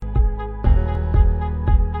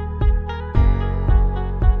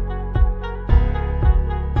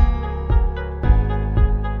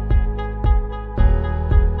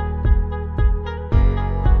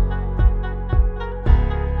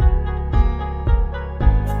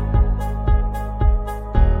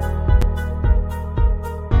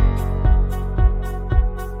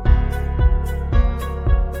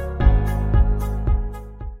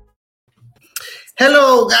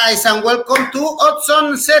Hello guys and welcome to Odds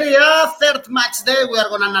on Serie, third match day. We are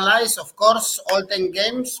going to analyze, of course, all 10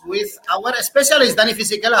 games with our specialist, Dani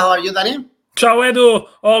Fisichella. How are you, Dani? Ciao Edu,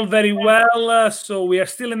 all very well. So we are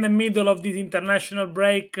still in the middle of this international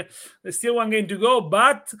break. There's still one game to go,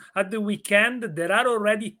 but at the weekend, there are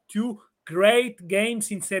already two great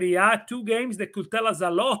games in Serie A, two games that could tell us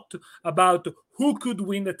a lot about who could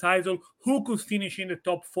win the title, who could finish in the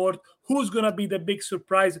top four, who's going to be the big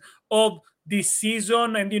surprise of this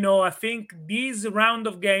season. And, I think this round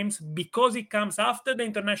of games, because it comes after the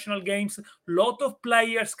international games, a lot of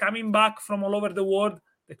players coming back from all over the world,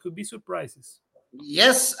 there could be surprises.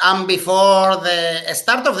 Yes, and before the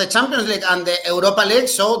start of the Champions League and the Europa League,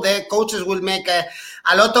 so the coaches will make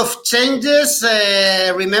a lot of changes.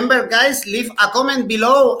 Remember, guys, leave a comment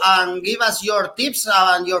below and give us your tips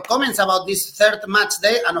and your comments about this third match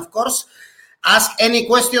day. And of course, ask any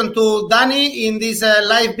question to Dani in this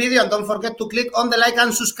live video. And don't forget to click on the like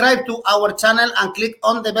and subscribe to our channel and click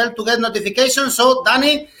on the bell to get notifications. So,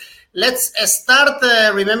 Dani, let's start.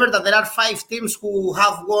 Remember that there are 5 teams who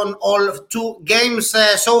have won all 2 games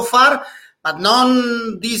so far, but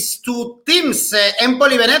these 2 teams,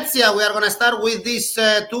 Empoli, Venezia. We are going to start with these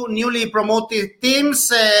 2 newly promoted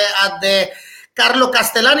teams at the Carlo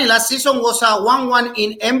Castellani. Last season was a 1-1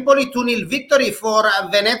 in Empoli, 2-0 victory for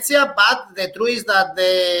Venezia, but the truth is that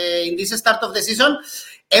in this start of the season,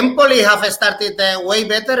 Empoli have started way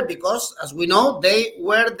better because, as we know, they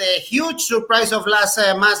were the huge surprise of last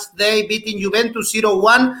match day, beating Juventus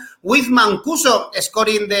 0-1 with Mancuso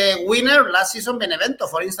scoring the winner. Last season, Benevento,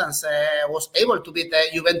 for instance, was able to beat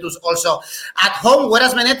Juventus also at home,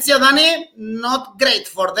 whereas Venezia, Dani, not great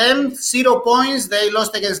for them. 0 points. They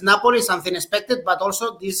lost against Napoli, something expected, but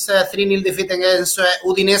also this 3-0 defeat against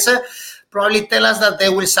Udinese probably tell us that they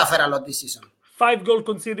will suffer a lot this season. 5 goals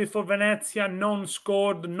conceded for Venezia, none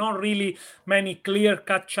scored, not really many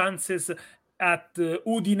clear-cut chances at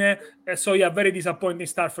Udine. So, very disappointing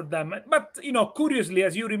start for them. But, curiously,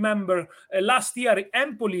 as you remember, last year,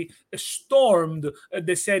 Empoli stormed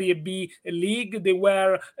the Serie B league. They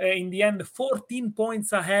were, in the end, 14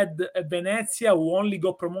 points ahead of Venezia, who only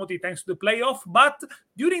got promoted thanks to the playoff. But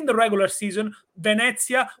during the regular season,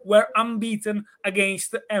 Venezia were unbeaten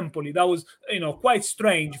against Empoli. That was, quite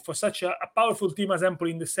strange for such a powerful team as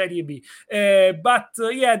Empoli in the Serie B. But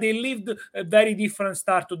they lived a very different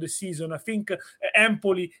start to the season. I think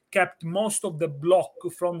Empoli kept most of the block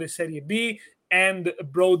from the Serie B and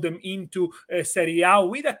brought them into Serie A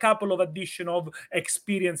with a couple of addition of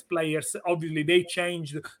experienced players. Obviously, they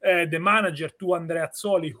changed the manager to Andrea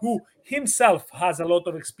Azzoli, who himself has a lot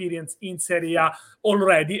of experience in Serie A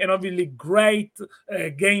already, and obviously great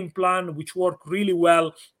game plan, which worked really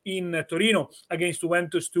well in Torino against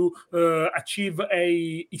Juventus to achieve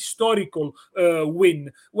a historical win.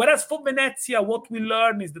 Whereas for Venezia, what we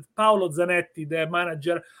learn is that Paolo Zanetti, the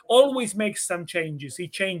manager, always makes some changes. He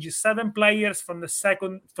changes 7 players from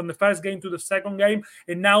the first game to the second game,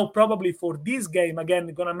 and now probably for this game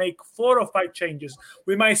again, going to make 4 or 5 changes.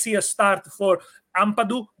 We might see a start for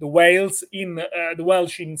Ampadu, the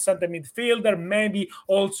Welsh in center midfielder, maybe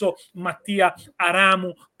also Mattia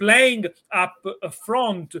Aramu playing up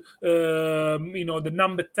front. The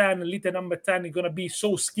number 10, little number 10, is going to be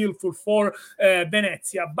so skillful for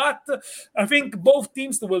Venezia. But I think both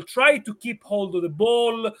teams will try to keep hold of the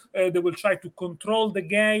ball. They will try to control the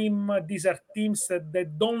game. These are teams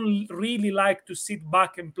that don't really like to sit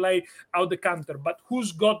back and play out the counter. But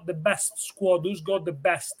who's got the best squad? Who's got the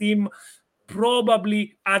best team?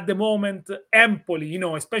 Probably at the moment, Empoli,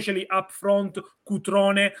 especially up front,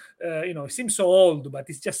 Cutrone, he seems so old, but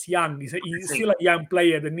he's just young. He's still a young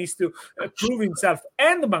player that needs to prove himself.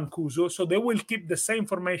 And Mancuso, so they will keep the same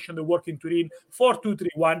formation they work in Turin,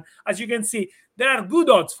 4-2-3-1. As you can see, there are good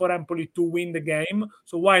odds for Empoli to win the game,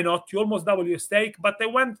 so why not? You almost double your stake, but they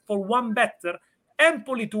went for one better,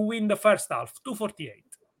 Empoli to win the first half, 248.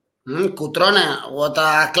 Cutrone, what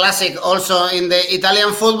a classic also in the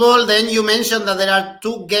Italian football. Then you mentioned that there are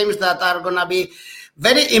 2 games that are going to be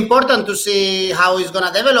very important to see how it's going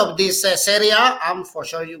to develop this Serie A. And for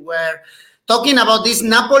sure you were talking about this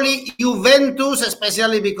Napoli-Juventus,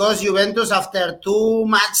 especially because Juventus, after 2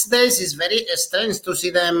 match days, is very strange to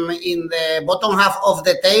see them in the bottom half of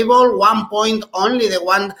the table. 1 point only, the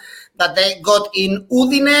one that they got in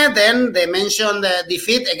Udine. Then they mentioned the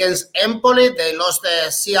defeat against Empoli. They lost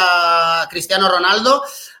Cristiano Ronaldo.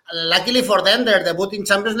 Luckily for them, their debut in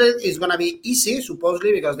Champions League is going to be easy,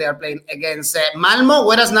 supposedly, because they are playing against Malmo.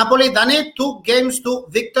 Whereas Napoli, Dani, 2 games, 2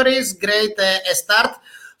 victories. Great start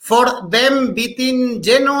for them, beating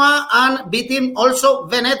Genoa and beating also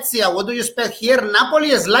Venezia. What do you expect here? Napoli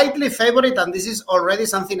is slightly favorite, and this is already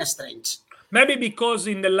something strange. Maybe because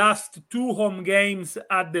in the last 2 home games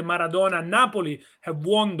at the Maradona, Napoli have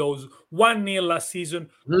won those 1-0 last season,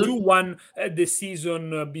 2-1 the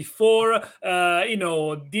season before.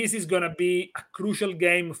 This is going to be a crucial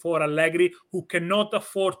game for Allegri, who cannot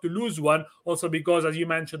afford to lose one. Also because, as you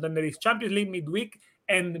mentioned, then there is Champions League midweek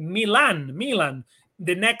and Milan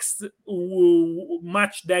the next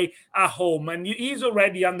match day at home, and he's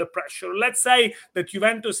already under pressure. Let's say that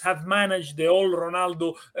Juventus have managed the whole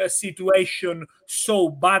Ronaldo situation so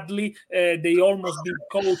badly, they almost been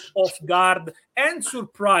caught off guard and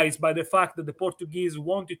surprised by the fact that the Portuguese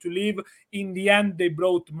wanted to leave. In the end, they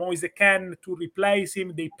brought Moise Kean to replace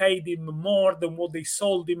him. They paid him more than what they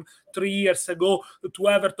sold him 3 years ago to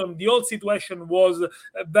Everton. The whole situation was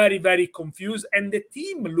very, very confused, and the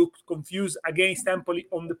team looked confused against Empoli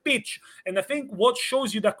on the pitch. And I think what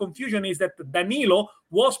shows you that confusion is that Danilo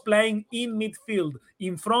was playing in midfield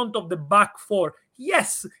in front of the back four.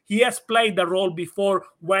 Yes, he has played the role before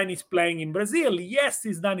when he's playing in Brazil. Yes,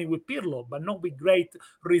 he's done it with Pirlo, but not with great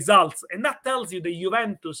results. And that tells you that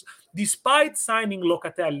Juventus, despite signing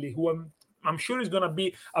Locatelli, who I'm sure is going to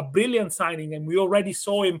be a brilliant signing, and we already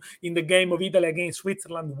saw him in the game of Italy against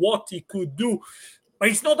Switzerland, what he could do. But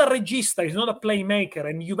he's not a regista, he's not a playmaker,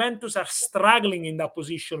 and Juventus are struggling in that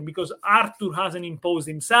position because Arthur hasn't imposed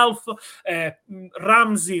himself.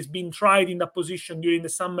 Ramsey has been tried in that position during the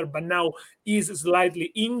summer, but now is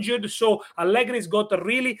slightly injured. So Allegri's got a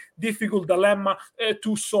really difficult dilemma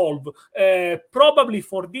to solve. Probably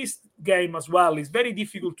for this game as well, it's very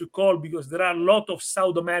difficult to call because there are a lot of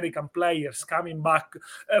South American players coming back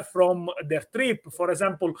from their trip. For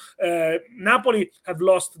example, Napoli have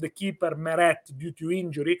lost the keeper Meret due to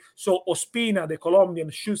injury, so Ospina, the Colombian,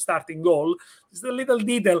 should start in goal. It's a little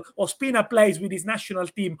detail. Ospina plays with his national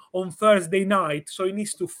team on Thursday night, so he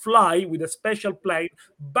needs to fly with a special plane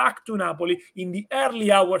back to Napoli in the early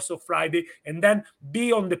hours of Friday and then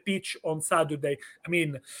be on the pitch on Saturday. I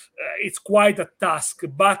mean, it's quite a task,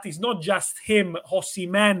 but it's not just him.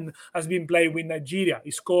 Osimhen has been playing with Nigeria.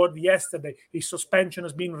 He scored yesterday. His suspension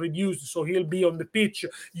has been reduced, so he'll be on the pitch.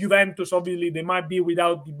 Juventus, obviously, they might be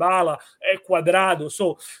without Dybala, Cuadrado.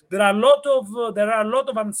 So there are a lot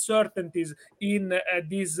of uncertainties in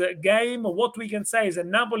this game. What we can say is that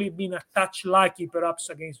Napoli have been a touch lucky,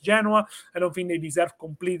 perhaps, against Genoa. I don't think they deserve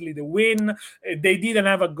completely the win. They didn't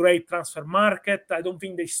have a great transfer market. I don't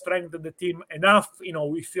think they strengthened the team enough.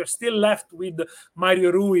 If you're still left with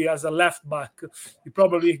Mario Rui as a left back, you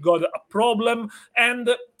probably got a problem. And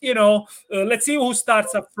let's see who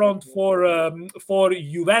starts up front for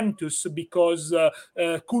Juventus, because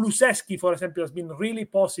Kulusevski, for example, has been really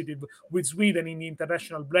positive with Sweden in the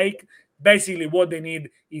international break. Basically, what they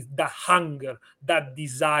need is the hunger, that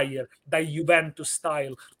desire, that Juventus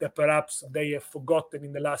style that perhaps they have forgotten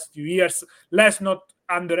in the last few years. Let's not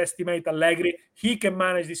underestimate Allegri. He can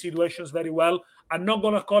manage the situations very well. I'm not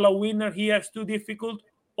going to call a winner here. It's too difficult.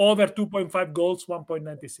 Over 2.5 goals,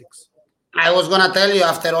 1.96. I was going to tell you,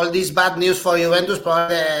 after all this bad news for Juventus,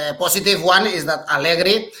 probably the positive one is that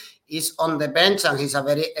Allegri is on the bench and he's a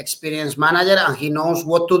very experienced manager and he knows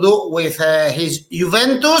what to do with his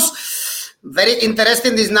Juventus. Very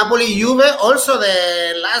interesting, this Napoli-Juve. Also,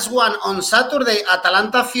 the last one on Saturday,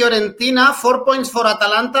 Atalanta-Fiorentina. 4 points for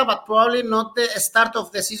Atalanta, but probably not the start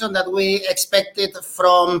of the season that we expected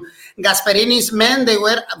from Gasperini's men. They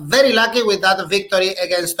were very lucky with that victory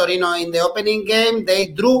against Torino in the opening game. They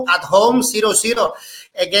drew at home 0-0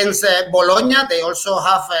 against Bologna. They also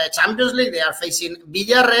have Champions League. They are facing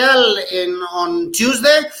Villarreal on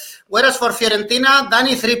Tuesday. Whereas for Fiorentina,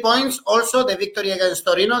 Dani, 3 points. Also, the victory against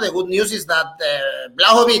Torino. The good news is that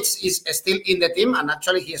Vlahovic is still in the team, and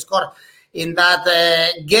actually he scored in that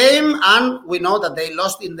game. And we know that they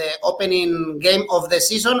lost in the opening game of the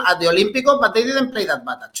season at the Olimpico, but they didn't play that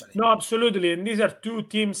bad, actually. No, absolutely. And these are two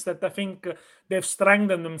teams that I think they've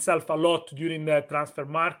strengthened themselves a lot during the transfer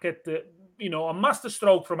market. A master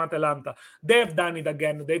stroke from Atalanta. They've done it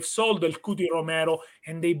again. They've sold El Cuti Romero,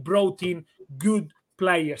 and they brought in good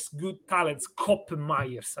players, good talents.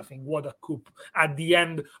 Koppmeyers, I think, what a coup at the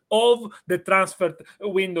end of the transfer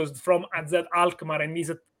windows from AZ Alkmaar. And he's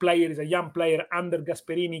a young player under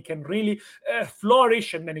Gasperini, can really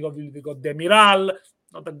flourish. And then they got Demiral.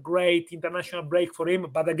 Not a great international break for him,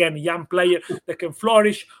 but again, young player that can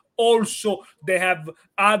flourish. Also, they have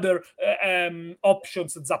other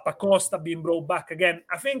options. Zappacosta being brought back again.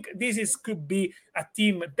 I think this could be a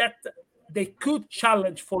team that they could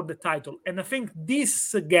challenge for the title. And I think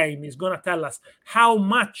this game is going to tell us how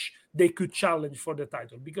much they could challenge for the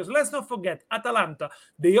title. Because let's not forget, Atalanta,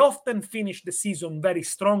 they often finish the season very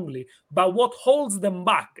strongly. But what holds them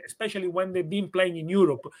back, especially when they've been playing in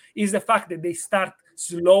Europe, is the fact that they start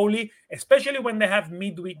slowly, especially when they have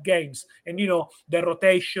midweek games. And, the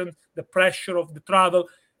rotation, the pressure of the travel,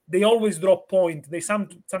 they always drop point. They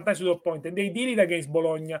sometimes drop point. And they did it against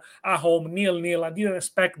Bologna at home, 0-0. I didn't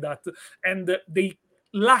expect that. And they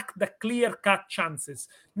lack the clear-cut chances.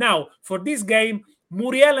 Now, for this game,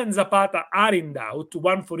 Muriel and Zapata are in doubt.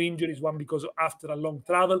 One for injuries, one because after a long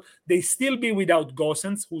travel. They still be without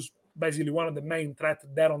Gosens, who's basically one of the main threats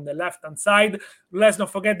there on the left-hand side. Let's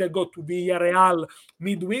not forget they go to Villarreal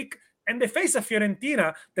midweek. And they face a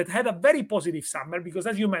Fiorentina that had a very positive summer because,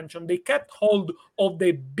 as you mentioned, they kept hold of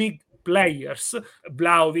the big players,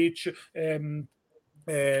 Vlahovic, the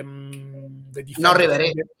defender. No,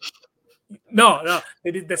 Ribéry. No,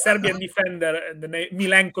 the Serbian defender,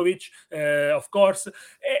 Milenkovic, of course.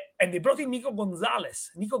 And they brought in Nico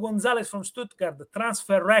Gonzalez. Nico Gonzalez from Stuttgart,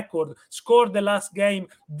 transfer record, scored the last game.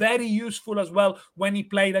 Very useful as well when he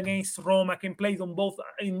played against Roma. Can play on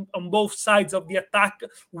both sides of the attack.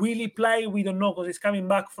 Will he play? We don't know because he's coming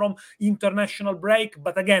back from international break.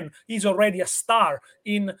 But again, he's already a star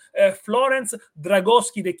in Florence.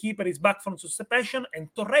 Dragowski, the keeper, is back from suspension.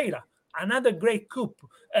 And Torreira, another great coup,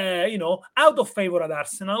 out of favor at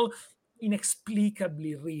Arsenal,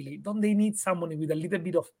 inexplicably, really. Don't they need someone with a little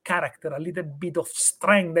bit of character, a little bit of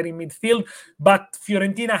strength there in midfield? But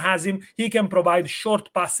Fiorentina has him. He can provide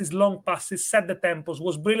short passes, long passes, set the tempos,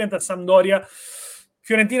 was brilliant at Sampdoria.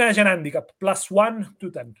 Fiorentina has an handicap, +1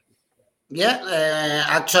 to 10. Yeah,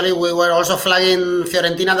 actually, we were also flagging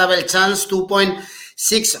Fiorentina double chance,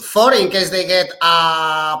 2.64 in case they get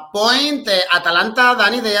a point. Atalanta,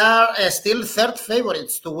 Dani, they are still third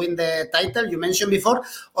favorites to win the title. You mentioned before,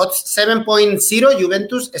 odds 7.0.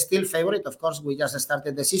 Juventus still favorite. Of course, we just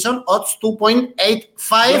started the season. Odds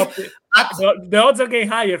 2.85. The odds are getting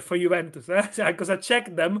higher for Juventus because I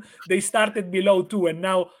checked them. They started below 2 and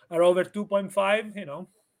now are over 2.5,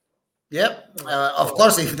 Yep, of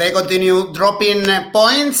course, if they continue dropping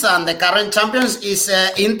points, and the current champions is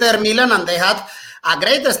Inter Milan, and they had a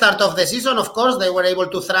great start of the season. Of course, they were able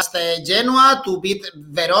to thrust Genoa, to beat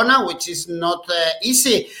Verona, which is not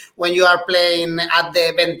easy when you are playing at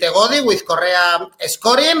the Bentegodi with Correa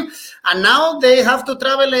scoring. And now they have to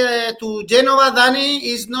travel to Genoa. Dani,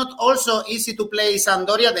 is not also easy to play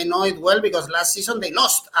Sampdoria. They know it well because last season they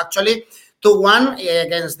lost, actually, 2-1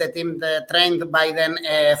 against the team trained by them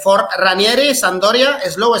for Ranieri. Sampdoria, a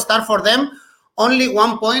slow start for them, only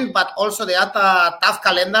 1 point, but also they had a tough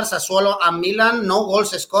calendar. Sassuolo and Milan, no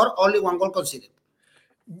goals scored, only 1 goal conceded.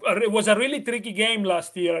 It was a really tricky game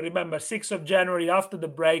last year. I remember 6th of January after the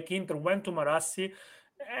break, Inter went to Marassi.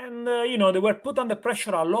 And, they were put under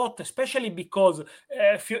pressure a lot, especially because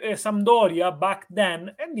Sampdoria back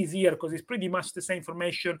then and this year, because it's pretty much the same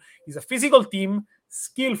formation, is a physical team,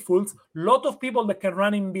 skillful, lot of people that can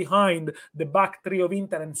run in behind the back three of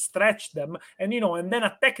Inter and stretch them. And, and then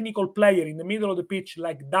a technical player in the middle of the pitch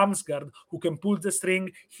like Damsgaard who can pull the string,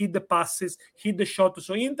 hit the passes, hit the shot.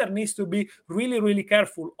 So Inter needs to be really, really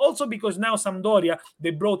careful. Also because now Sampdoria,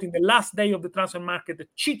 they brought in the last day of the transfer market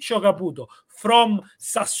Ciccio Caputo from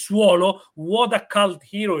Sassuolo. What a cult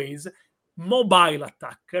hero is. Mobile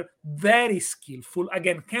attacker, very skillful,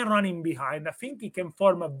 again, can run in behind. I think he can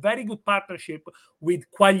form a very good partnership with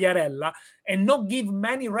Quagliarella and not give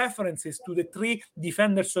many references to the three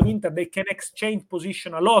defenders of Inter. They can exchange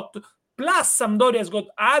position a lot. Plus, Sampdoria has got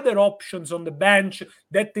other options on the bench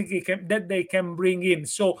that they can bring in.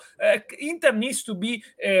 So Inter needs to be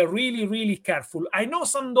really, really careful. I know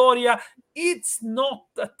Sampdoria, it's not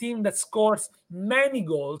a team that scores many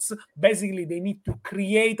goals. Basically, they need to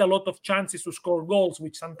create a lot of chances to score goals,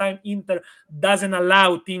 which sometimes Inter doesn't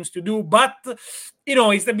allow teams to do. But,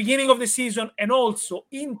 it's the beginning of the season, and also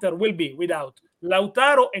Inter will be without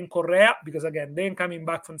Lautaro and Correa, because again, they're coming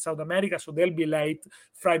back from South America, so they'll be late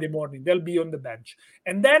Friday morning. They'll be on the bench.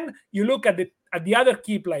 And then you look at the other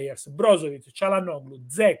key players, Brozovic, Çalhanoğlu,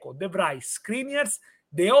 Dzeko, De Vrij, Skriniar.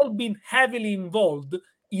 They all been heavily involved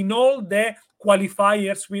in all the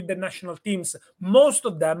qualifiers with the national teams. Most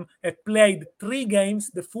of them have played 3 games,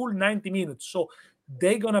 the full 90 minutes. So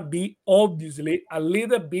they're going to be obviously a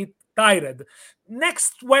little bit tired.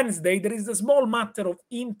 Next Wednesday, there is a small matter of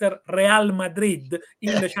Inter-Real Madrid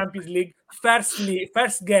in the Champions League,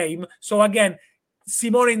 first game. So again,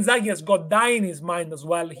 Simone Inzaghi has got that in his mind as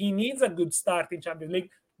well. He needs a good start in Champions League.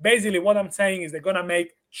 Basically, what I'm saying is they're going to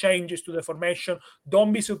make changes to the formation.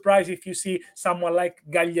 Don't be surprised if you see someone like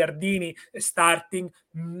Gagliardini starting,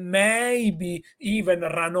 maybe even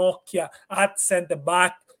Ranocchia at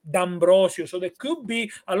centre-back, D'Ambrosio. So there could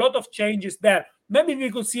be a lot of changes there. Maybe we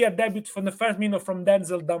could see a debut from the first minute from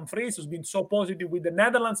Denzel Dumfries, who's been so positive with the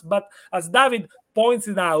Netherlands. But as David points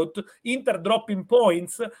it out, Inter dropping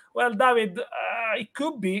points. Well, David, it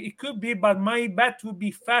could be, but my bet would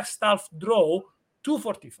be first half draw,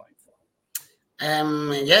 245.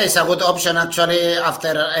 Yeah, it's a good option actually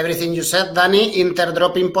after everything you said, Danny. Inter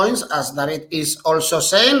dropping points, as David is also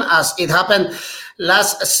saying, as it happened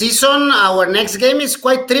last season. Our next game is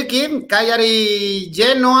quite tricky. Cagliari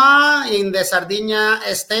Genoa in the Sardinia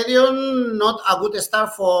Stadium. Not a good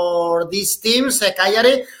start for these teams.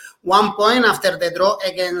 Cagliari 1 point after the draw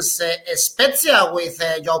against Spezia, with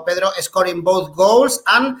João Pedro scoring both goals,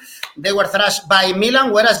 and they were thrashed by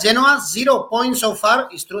Milan, whereas Genoa 0 points so far.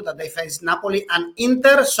 It's true that they faced Napoli and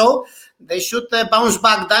Inter, so they should bounce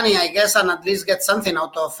back, Danny, I guess, and at least get something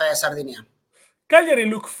out of Sardinia. Cagliari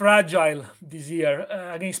look fragile this year.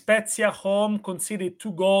 Against Spezia, home, conceded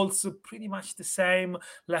 2 goals, pretty much the same,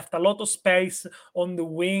 left a lot of space on the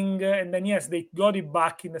wing, and then, yes, they got it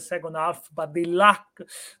back in the second half, but they lack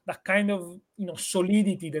that kind of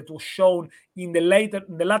solidity that was shown in the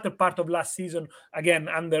latter part of last season, again,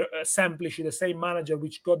 under Semplici, the same manager,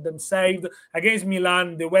 which got them saved. Against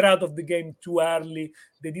Milan, they were out of the game too early.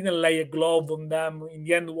 They didn't lay a glove on them. In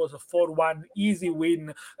the end, it was a 4-1 easy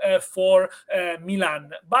win for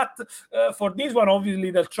Milan. But for this one,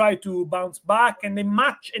 obviously, they'll try to bounce back, and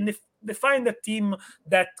they find a team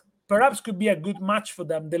that perhaps could be a good match for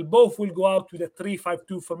them. They'll both will go out with a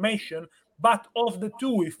 3-5-2 formation. But of the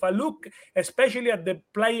two, if I look especially at the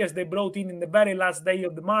players they brought in the very last day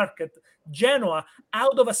of the market, Genoa,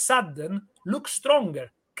 out of a sudden, looks stronger.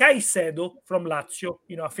 Caicedo from Lazio,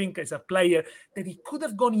 I think is a player that he could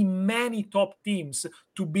have gone in many top teams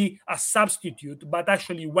to be a substitute, but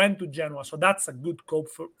actually went to Genoa. So that's a good cope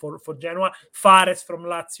for Genoa. Fares from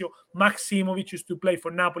Lazio, Maximovic used to play for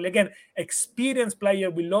Napoli. Again, experienced player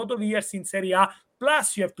with a lot of years in Serie A.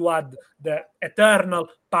 Plus, you have to add the eternal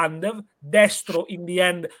Pandev. Destro, in the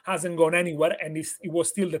end, hasn't gone anywhere, and he was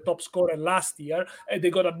still the top scorer last year.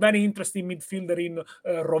 They got a very interesting midfielder in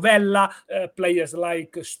Rovella, players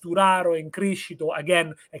like Sturaro and Criscito,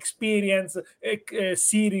 again, experience,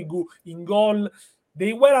 Sirigu in goal.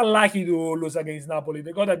 They were unlucky to lose against Napoli.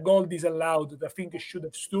 They got a goal disallowed that I think it should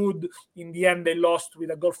have stood. In the end, they lost with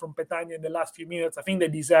a goal from Petagna in the last few minutes. I think they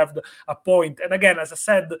deserved a point. And again, as I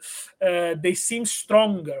said, they seem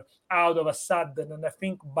stronger out of a sudden. And I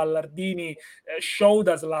think Ballardini showed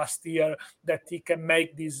us last year that he can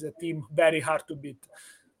make this team very hard to beat.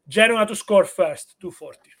 Genoa to score first,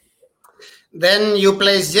 240. Then you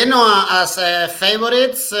place Genoa as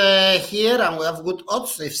favorites here, and we have good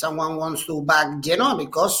odds if someone wants to back Genoa,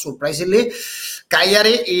 because surprisingly,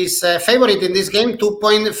 Cagliari is favorite in this game,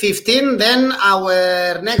 2.15. Then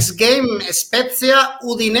our next game, Spezia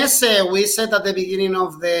Udinese. We said at the beginning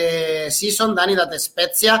of the season, Danny, that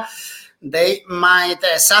Spezia, they might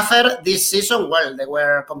suffer this season. Well, they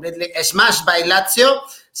were completely smashed by Lazio.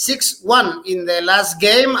 6-1 in the last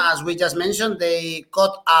game. As we just mentioned, they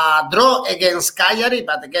got a draw against Cagliari,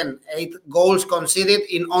 but again, 8 goals conceded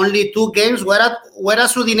in only 2 games,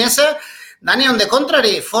 whereas Udinese, Danny, on the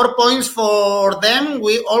contrary, 4 points for them.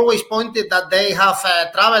 We always pointed that they have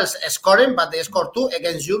troubles scoring, but they scored 2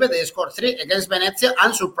 against Juve, they scored 3 against Venezia,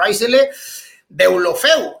 and surprisingly,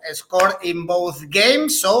 Deulofeu scored in both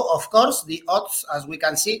games. So, of course, the odds, as we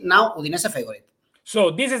can see now, Udinese favorite.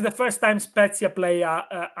 So this is the first time Spezia play at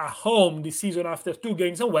home this season after 2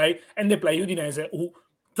 games away, and they play Udinese, who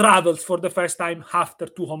travels for the first time after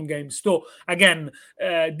 2 home games. So again,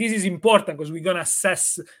 this is important because we're going to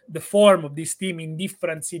assess the form of this team in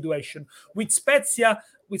different situations. With Spezia,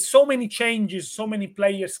 with so many changes, so many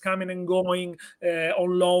players coming and going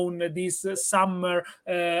on loan this summer,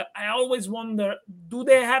 I always wonder, do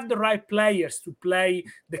they have the right players to play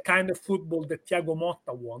the kind of football that Thiago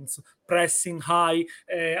Motta wants? Pressing high,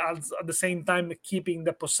 at the same time keeping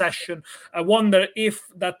the possession. I wonder if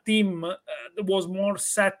that team was more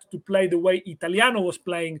set to play the way Italiano was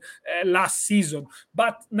playing last season.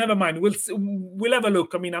 But never mind, we'll have a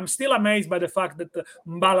look. I mean, I'm still amazed by the fact that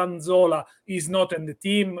Balanzola is not in the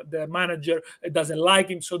team. team. The manager doesn't like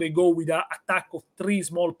him, so they go with an attack of 3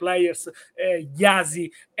 small players.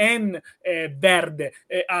 Yazi and Verde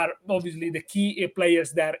are obviously the key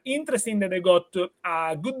players there. Interesting that they got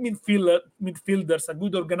good midfielders, a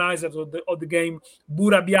good organizers of the game,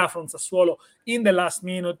 Burabia from Sassuolo in the last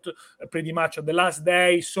minute, pretty much on the last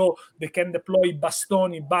day, so they can deploy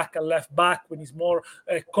Bastoni back and left back when he's more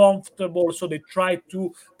comfortable. So they try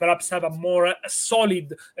to perhaps have a more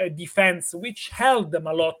solid defense, which held them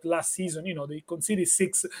a lot last season. They conceded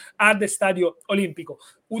 6 at the Stadio Olimpico.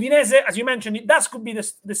 Udinese, as you mentioned, that could be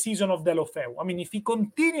the season of Deulofeu. I mean, if he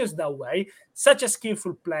continues that way, such a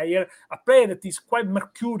skillful player, a player that is quite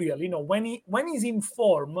mercurial, when he's in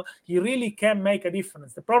form, he really can make a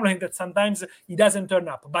difference. The problem is that sometimes he doesn't turn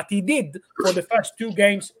up, but he did for the first 2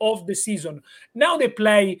 games of the season. Now they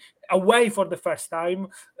play away for the first time.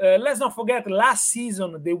 Let's not forget, last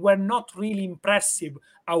season they were not really impressive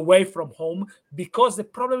away from home, because the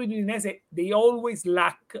problem with Udinese, they always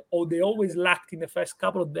lacked in the first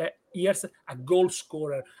couple of the years a goal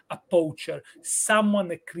scorer, a poacher, someone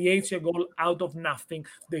that creates a goal out of nothing.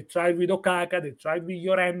 They tried with Okaka, they tried with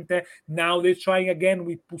Llorente, now they're trying again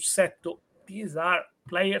with Pussetto. These are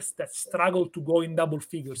players that struggle to go in double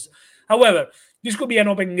figures. However, this could be an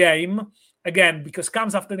open game, again, because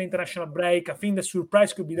comes after the international break. I think the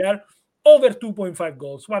surprise could be there. Over 2.5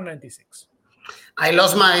 goals, 196. I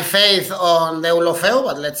lost my faith on Deulofeu,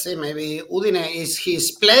 but let's see, maybe Udine is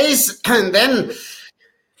his place. And then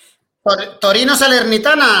Torino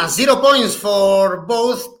Salernitana, 0 points for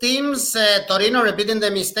both teams. Torino repeating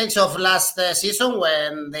the mistakes of last season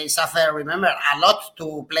when they suffer, remember, a lot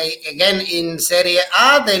to play again in Serie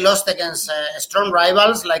A. They lost against strong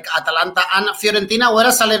rivals like Atalanta and Fiorentina,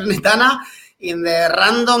 whereas Salernitana, in the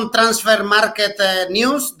random transfer market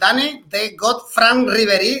news, Danny, they got Frank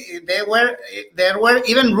Ribéry. There were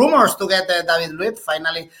even rumors to get David Luiz.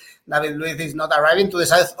 Finally, David Luiz is not arriving to the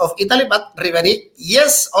south of Italy, but Ribéry,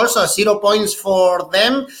 yes, also 0 points for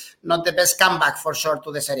them. Not the best comeback for sure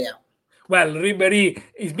to the Serie A. Well, Ribéry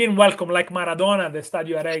is being welcomed like Maradona at the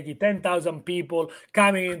Stadio Aregi, 10,000 people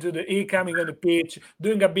coming on the pitch,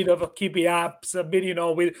 doing a bit of keepy ups, a bit,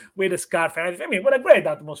 with a scarf. And I mean, what a great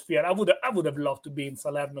atmosphere. I would have loved to be in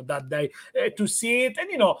Salerno that day to see it. And,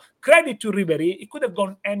 credit to Ribéry. He could have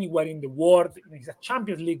gone anywhere in the world. He's a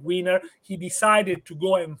Champions League winner. He decided to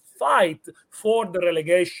go and fight for the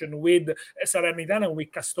relegation with Salernitana and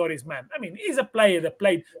with Castori's man. I mean, he's a player that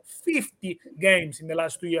played 50 games in the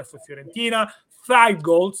last 2 years for Fiorentina, 5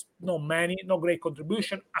 goals, not many, no great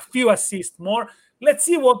contribution, a few assists more. Let's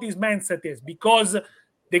see what his mindset is, because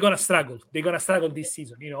they're going to struggle. They're going to struggle this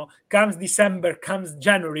season. Comes December, comes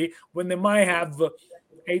January, when they might have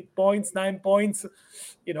 8 points, 9 points,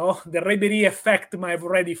 the Ribéry effect might have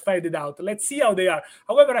already faded out. Let's see how they are.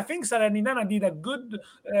 However, I think Salernitana did a good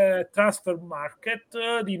transfer market.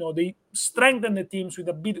 They strengthened the teams with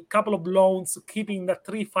a couple of loans, keeping the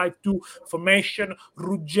 3-5-2 formation.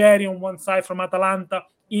 Ruggeri on one side from Atalanta,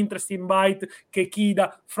 interesting bite.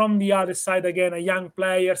 Kekida from the other side, again, a young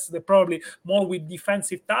players. They're probably more with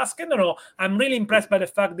defensive task. And I'm really impressed by the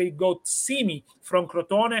fact they got Simi from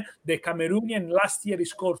Crotone, the Cameroonian. Last year he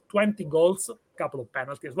scored 20 goals, a couple of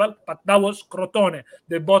penalties as well, but that was Crotone,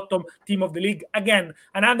 the bottom team of the league. Again,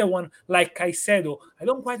 another one like Caicedo. I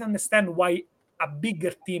don't quite understand why a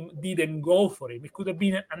bigger team didn't go for him. It could have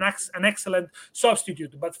been an excellent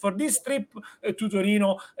substitute. But for this trip to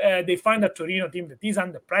Torino, they find a Torino team that is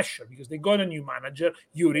under pressure, because they got a new manager,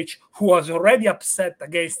 Juric, who was already upset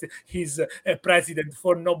against his president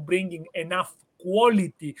for not bringing enough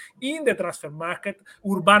quality in the transfer market.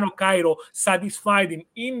 Urbano Cairo satisfied him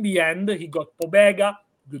in the end. He got Pobega.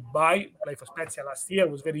 Goodbye. Played for Spezia last year,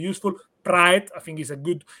 was very useful. Pride, I think, is a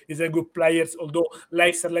good player, although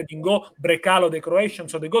Leicester let him go. Brecalo, the Croatian,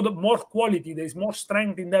 so they got more quality. There is more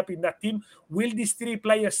strength in that team. Will these 3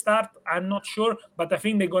 players start? I'm not sure, but I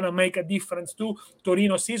think they're going to make a difference to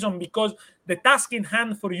Torino season, because the task in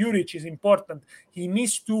hand for Juric is important. He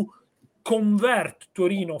needs to convert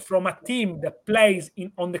Torino from a team that plays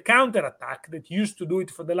on the counter-attack, that used to do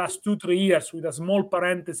it for the last 2-3 years with a small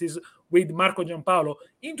parenthesis with Marco Giampaolo,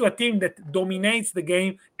 into a team that dominates the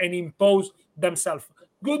game and impose themselves.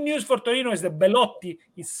 Good news for Torino is that Belotti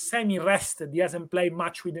is semi-rested. He hasn't played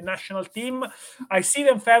much with the national team. I see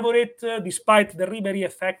them favorite despite the Ribéry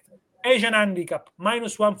effect. Asian handicap,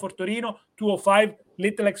 -1 for Torino, 205.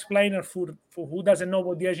 Little explainer for who doesn't know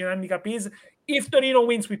what the Asian handicap is. If Torino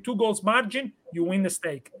wins with 2 goals margin, you win the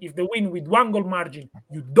stake. If they win with 1 goal margin,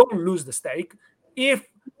 you don't lose the stake. If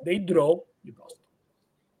they draw, you lost.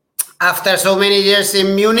 After so many years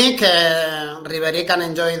in Munich, Ribery can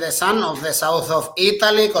enjoy the sun of the south of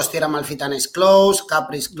Italy. Costiera Amalfitana is close.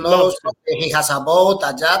 Capri is close. He has a boat,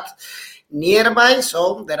 a yacht nearby.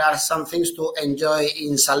 So there are some things to enjoy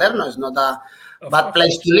in Salerno. It's not a bad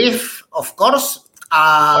place to live, of course.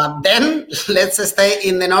 Then let's stay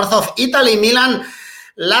in the north of Italy. Milan,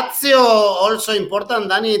 Lazio, also important,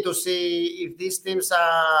 Danny, to see if these teams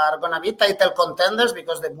are going to be title contenders,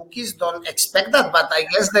 because the bookies don't expect that. But I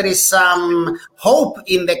guess there is some hope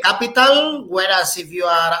in the capital, whereas if you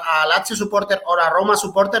are a Lazio supporter or a Roma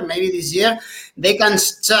supporter, maybe this year they can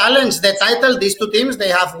challenge the title. These two teams, they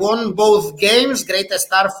have won both games. Great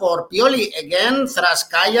start for Pioli. Again, thrash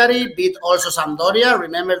Cagliari, beat also Sampdoria.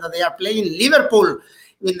 Remember that they are playing Liverpool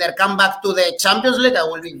in their comeback to the Champions League. I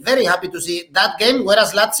will be very happy to see that game.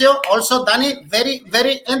 Whereas Lazio, also, Danny, very,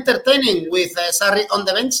 very entertaining with Sarri on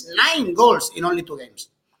the bench. 9 goals in only 2 games.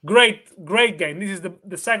 Great game. This is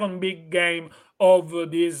the second big game of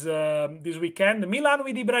this weekend. Milan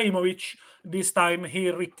with Ibrahimovic. This time he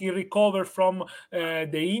recovered from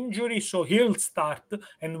the injury, so he'll start.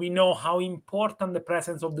 And we know how important the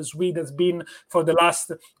presence of the Swede has been for the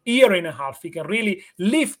last year and a half. He can really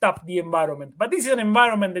lift up the environment. But this is an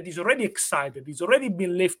environment that is already excited. It's already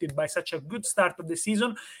been lifted by such a good start of the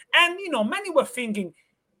season. And, many were thinking,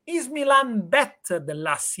 is Milan better than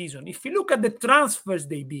last season? If you look at the transfers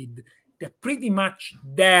they did, they're pretty much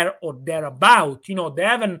there or thereabout. They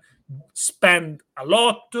haven't spent a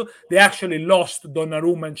lot. They actually lost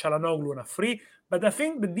Donnarumma and Çalhanoğlu on a free. But I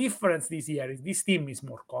think the difference this year is this team is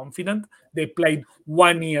more confident. They played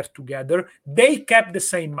 1 year together. They kept the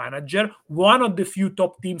same manager, one of the few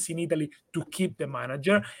top teams in Italy to keep the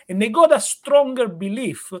manager. And they got a stronger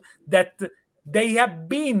belief that they have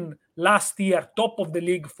been last year top of the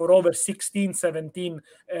league for over 16, 17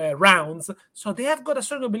 rounds. So they have got a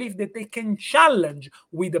stronger belief that they can challenge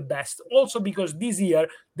with the best. Also because this year,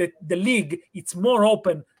 the league, it's more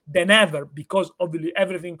open than ever because of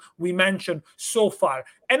everything we mentioned so far.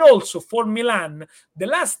 And also for Milan, the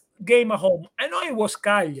last game at home, I know it was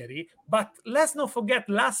Cagliari, but let's not forget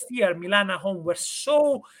last year Milan at home were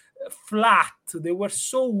so flat, they were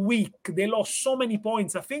so weak, they lost so many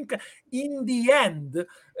points. I think in the end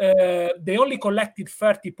they only collected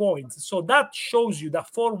 30 points, so that shows you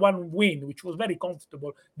that 4-1 win, which was very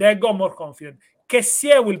comfortable. They got more confident.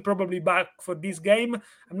 Kessié will probably be back for this game.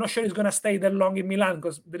 I'm not sure he's going to stay that long in Milan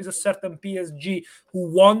because there is a certain PSG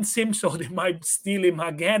who wants him, so they might steal him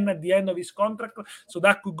again at the end of his contract. So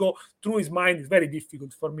that could go through his mind. It's very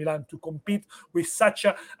difficult for Milan to compete with such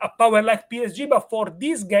a power like PSG. But for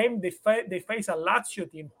this game, they face a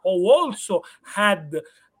Lazio team who also had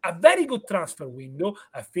a very good transfer window.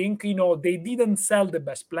 I think, they didn't sell the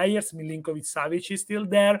best players. Milinkovic-Savic is still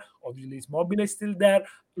there. Obviously, Immobile is still there.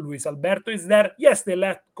 Luis Alberto is there. Yes, they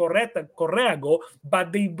let Correa go,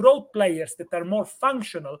 but they brought players that are more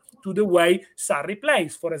functional to the way Sarri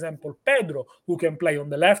plays. For example, Pedro, who can play on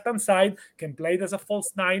the left-hand side, can play as a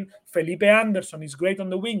false 9. Felipe Anderson is great on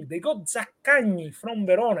the wing. They got Zaccagni from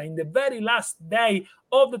Verona in the very last day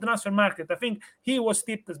of the transfer market. I think he was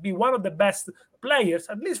tipped as being one of the best players,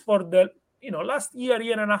 at least for the last year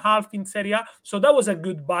and a half in Serie A. So that was a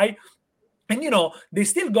good buy. And, they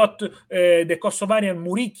still got the Kosovarian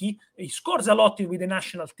Muriqi. He scores a lot with the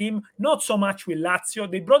national team, not so much with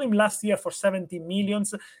Lazio. They brought him last year for 17 million.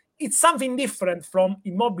 It's something different from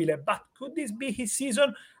Immobile, but could this be his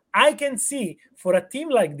season? I can see for a team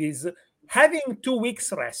like this, having 2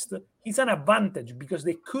 weeks rest is an advantage because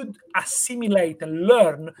they could assimilate and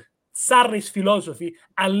learn Sarri's philosophy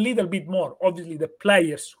a little bit more. Obviously, the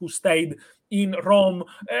players who stayed in Rome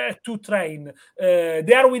to train,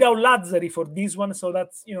 they are without Lazzari for this one, so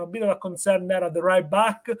that's a bit of a concern there at the right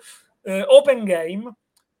back. Open game,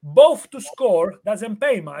 both to score, doesn't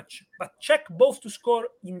pay much, but check both to score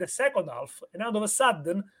in the second half, and all of a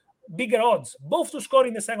sudden, bigger odds. Both to score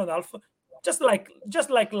in the second half, just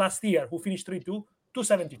like last year, who finished 3-2,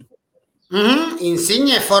 272.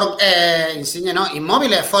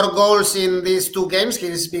 Immobile, 4 goals in these 2 games.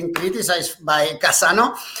 He's been criticized by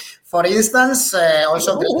Cassano, for instance.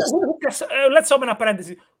 Let's open a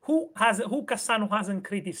parenthesis. Who Cassano hasn't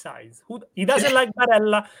criticized? He doesn't like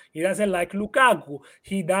Barella. He doesn't like Lukaku.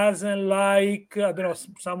 He doesn't like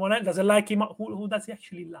someone else. Doesn't like him. Who does he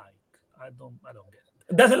actually like? I don't get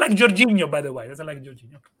it. Doesn't like Jorginho, by the way. Doesn't like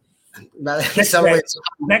Jorginho.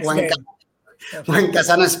 Next game. When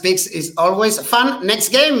Cassano speaks, is always fun. Next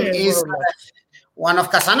game is one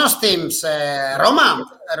of Cassano's teams, Roma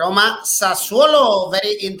Sassuolo.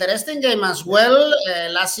 Very interesting game as well.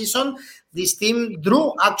 Last season, this team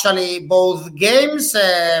drew actually both games.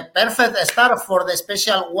 Perfect start for the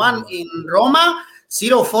special one in Roma.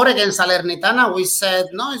 0-4 against Salernitana. We said,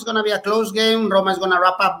 no, it's going to be a close game. Roma is going to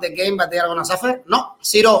wrap up the game, but they are going to suffer. No,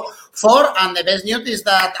 0-4. And the best news is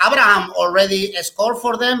that Abraham already scored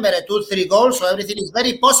for them, very 2-3 goals. So everything is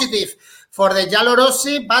very positive for the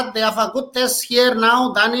Giallorossi, but they have a good test here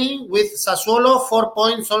now, Danny, with Sassuolo, 4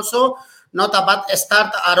 points also. Not a bad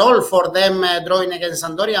start at all for them drawing against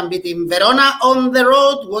Sampdoria and beating Verona on the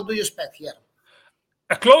road. What do you expect here?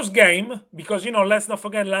 A close game, because, let's not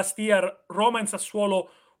forget, last year, Roma and Sassuolo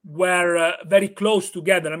were very close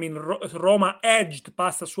together. I mean, Roma edged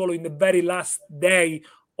past Sassuolo in the very last day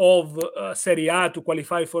of Serie A to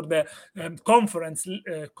qualify for the conference league,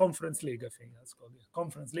 I think that's called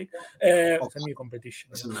conference league. It's a new competition.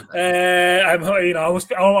 I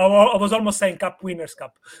was almost saying Cup Winners'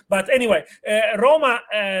 Cup, but anyway, Roma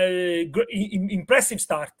impressive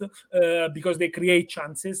start because they create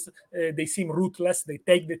chances. They seem ruthless. They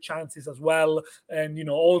take the chances as well, and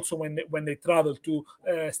also when they travel to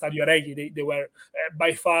Stadio Reggi, they were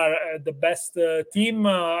by far the best team.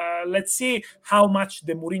 Let's see how much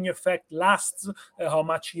the Mourinho effect lasts, how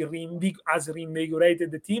much he has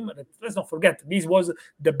reinvigorated the team. Let's not forget, this was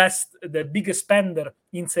the biggest spender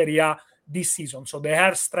in Serie A this season. So they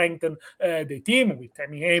have strengthened the team with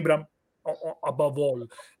Abraham above all.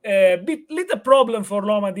 Little problem for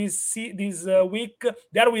Roma this week.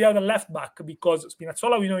 They are without a left back because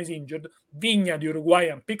Spinazzola, we know, is injured. Vigna, the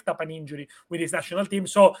Uruguayan, picked up an injury with his national team,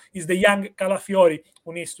 so it's the young Calafiori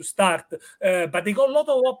who needs to start. But they got a lot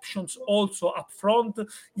of options also up front.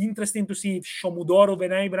 Interesting to see if Shomudorov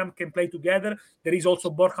and Abraham can play together. There is also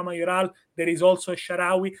Borja Mayoral. There is also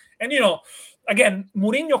Sharawi. And, again,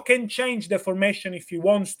 Mourinho can change the formation if he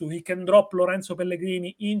wants to. He can drop Lorenzo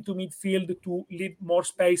Pellegrini into midfield to leave more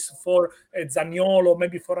space for Zaniolo,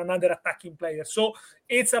 maybe for another attacking player. So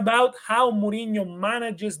it's about how Mourinho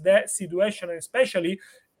manages the situation, and especially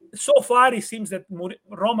so far it seems that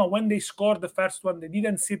Roma, when they scored the first one, they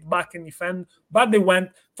didn't sit back and defend, but they went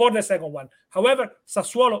for the second one. However,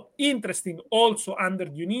 Sassuolo, interesting also under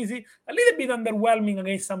Dionisi, a little bit underwhelming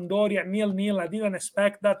against Sampdoria, 0-0. I didn't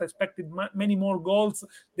expect that. I expected many more goals.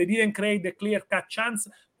 They didn't create the clear-cut chance.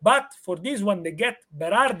 But for this one, they get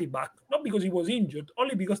Berardi back, not because he was injured,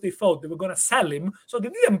 only because they thought they were going to sell him. So they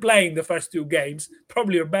didn't play in the first two games.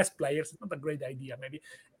 Probably your best players. Not a great idea, maybe.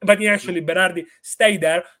 But actually, Berardi stayed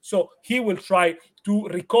there. So he will try to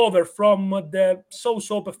recover from the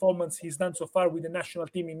so-so performance he's done so far with the national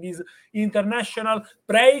team in this international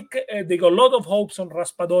break. They got a lot of hopes on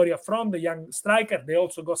Raspadori from the young striker. They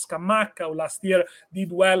also got Scamacca, who last year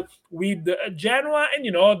did well with Genoa.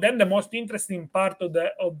 And, then the most interesting part of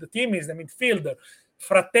the team is the midfielder.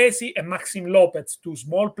 Frattesi and Maxim Lopez, two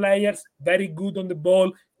small players, very good on the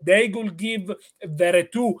ball. They will give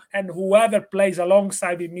Veretout and whoever plays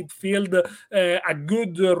alongside in midfield a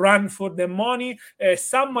good run for the money.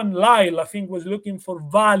 Someone, Lyle, I think, was looking for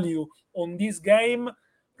value on this game.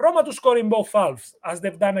 Roma to score in both halves, as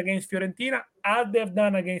they've done against Fiorentina, as they've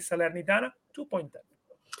done against Salernitana, 2.10.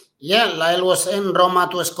 Yeah, Lyle was in Roma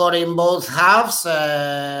to score in both halves.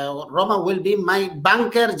 Roma will be my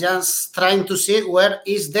banker, just trying to see where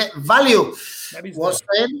is the value.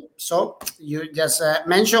 So you just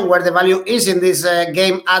mentioned where the value is in this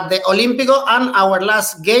game at the Olimpico, and our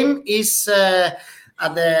last game is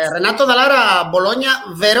at the Renato Dallara,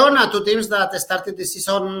 Bologna-Verona, two teams that started the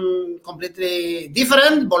season completely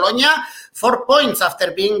different. Bologna, 4 points after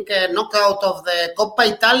being knocked out of the Coppa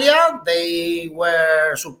Italia. They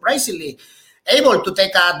were surprisingly able to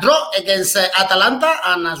take a draw against Atalanta,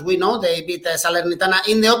 and as we know, they beat Salernitana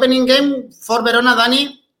in the opening game. For Verona,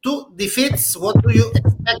 Dani, 2 defeats. What do you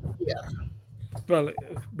expect here? Well,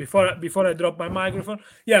 before I drop my microphone,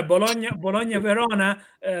 yeah, Bologna-Verona,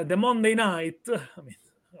 the Monday night. I mean,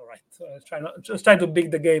 all right, try to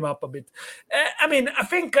big the game up a bit. I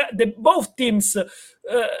think both teams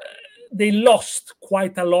they lost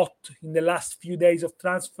quite a lot in the last few days of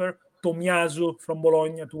transfer. Tomiyasu from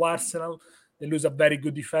Bologna to Arsenal. They lose a very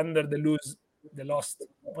good defender. They lost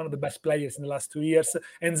one of the best players in the last 2 years.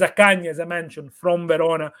 And Zaccagni, as I mentioned, from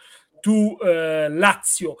Verona to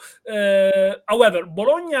Lazio. However,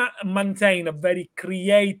 Bologna maintain a very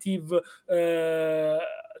creative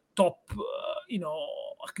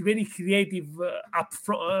very creative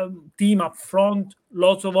team up front,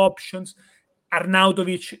 lots of options.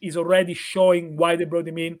 Arnautovic is already showing why they brought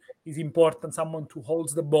him in. He's important, someone who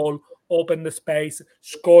holds the ball, open the space,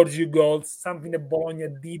 scores you goals, something that Bologna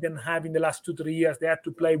didn't have in the last 2-3 years. They had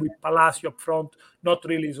to play with Palacio up front, not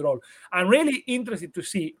really his role. I'm really interested to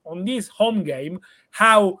see on this home game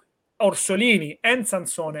how Orsolini and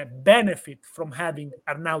Sansone benefit from having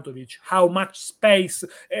Arnautovic, how much space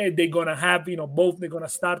they're going to have, both they're going to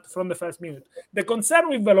start from the first minute. The concern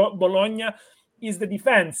with Bologna is the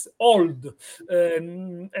defense, old,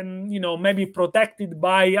 and maybe protected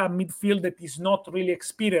by a midfield that is not really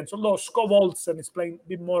experienced, although Skov Olsen is playing a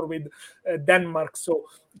bit more with Denmark, so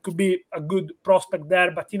it could be a good prospect there.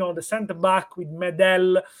 But, the centre-back with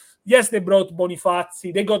Medel, yes, they brought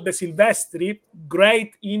Bonifazi. They got the Silvestri,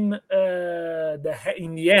 great in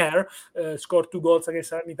the air, scored 2 goals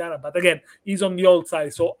against Salernitana. But again, he's on the old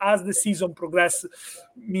side. So as the season progresses,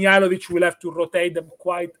 Mihajlovic will have to rotate them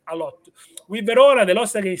quite a lot. With Verona, they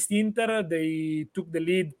lost against Inter. They took the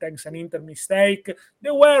lead thanks to an Inter mistake.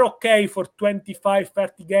 They were okay for 25,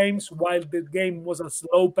 30 games while the game was a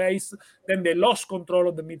slow pace. Then they lost control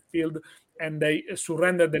of the midfield and they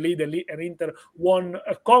surrendered the lead, and Inter won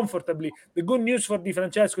comfortably. The good news for Di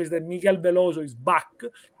Francesco is that Miguel Veloso is back.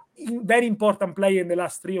 Very important player in the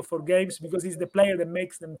last 3 or 4 games because he's the player that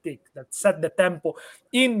makes them tick, that set the tempo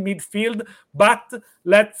in midfield. But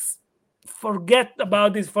let's forget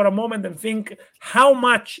about this for a moment and think how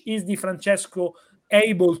much is Di Francesco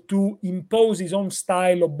able to impose his own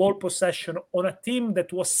style of ball possession on a team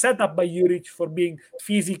that was set up by Juric for being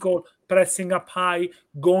physical, pressing up high,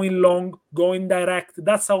 going long, going direct.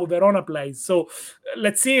 That's how Verona plays. So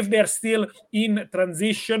let's see if they're still in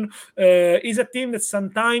transition. Is a team that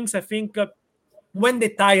sometimes I think when they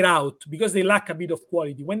tire out, because they lack a bit of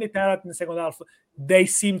quality, when they tire out in the second half, they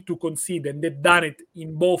seem to concede, and they've done it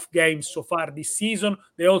in both games so far this season.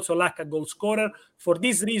 They also lack a goal scorer. For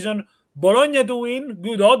this reason, Bologna to win,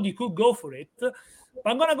 good odd, you could go for it. But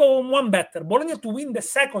I'm going to go on one better. Bologna to win the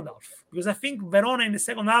second half, because I think Verona in the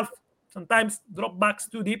second half sometimes drop backs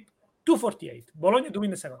too deep. 248. Bologna to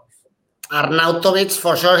win the second half. Arnautovic,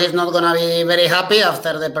 for sure, he's not going to be very happy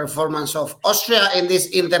after the performance of Austria in this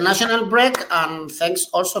international break. And thanks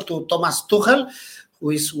also to Thomas Tuchel, who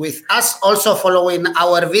is with us, also following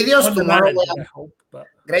our videos. Tomorrow we have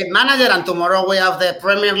great manager, and tomorrow we have the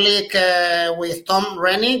Premier League with Tom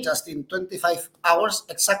Rennie, just in 25 hours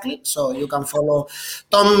exactly. So you can follow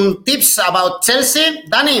Tom tips about Chelsea.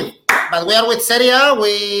 Danny, but we are with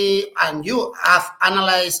Serie and you have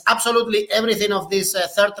analyzed absolutely everything of this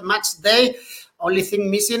third match day. Only thing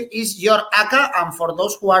missing is your ACA, and for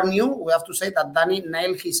those who are new, we have to say that Danny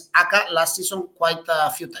nailed his ACA last season quite a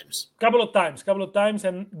few times. Couple of times,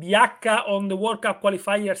 and the ACA on the World Cup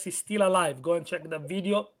qualifiers is still alive. Go and check the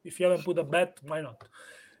video. If you haven't put a bet, why not?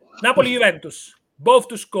 Napoli-Juventus, both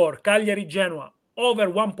to score. Cagliari-Genoa, over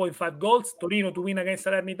 1.5 goals. Torino to win against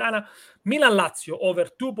Salernitana. Milan-Lazio, over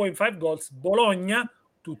 2.5 goals. Bologna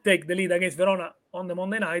to take the lead against Verona on the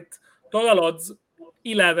Monday night. Total odds,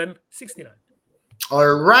 11.69.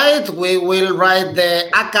 All right, we will write the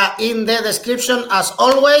ACA in the description as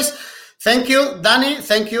always. Thank you, Danny.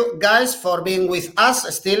 Thank you, guys, for being with us.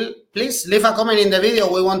 Still, please leave a comment in the video.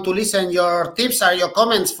 We want to listen your tips or your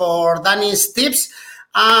comments for Danny's tips.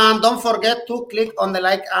 And don't forget to click on the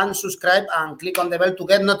like and subscribe and click on the bell to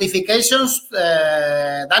get notifications.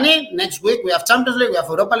 Danny, next week we have Champions League, we have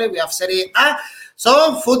Europa League, we have Serie A.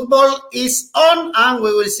 So football is on, and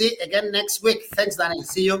we will see again next week. Thanks, Danny.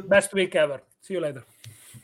 See you. Best week ever. See you later.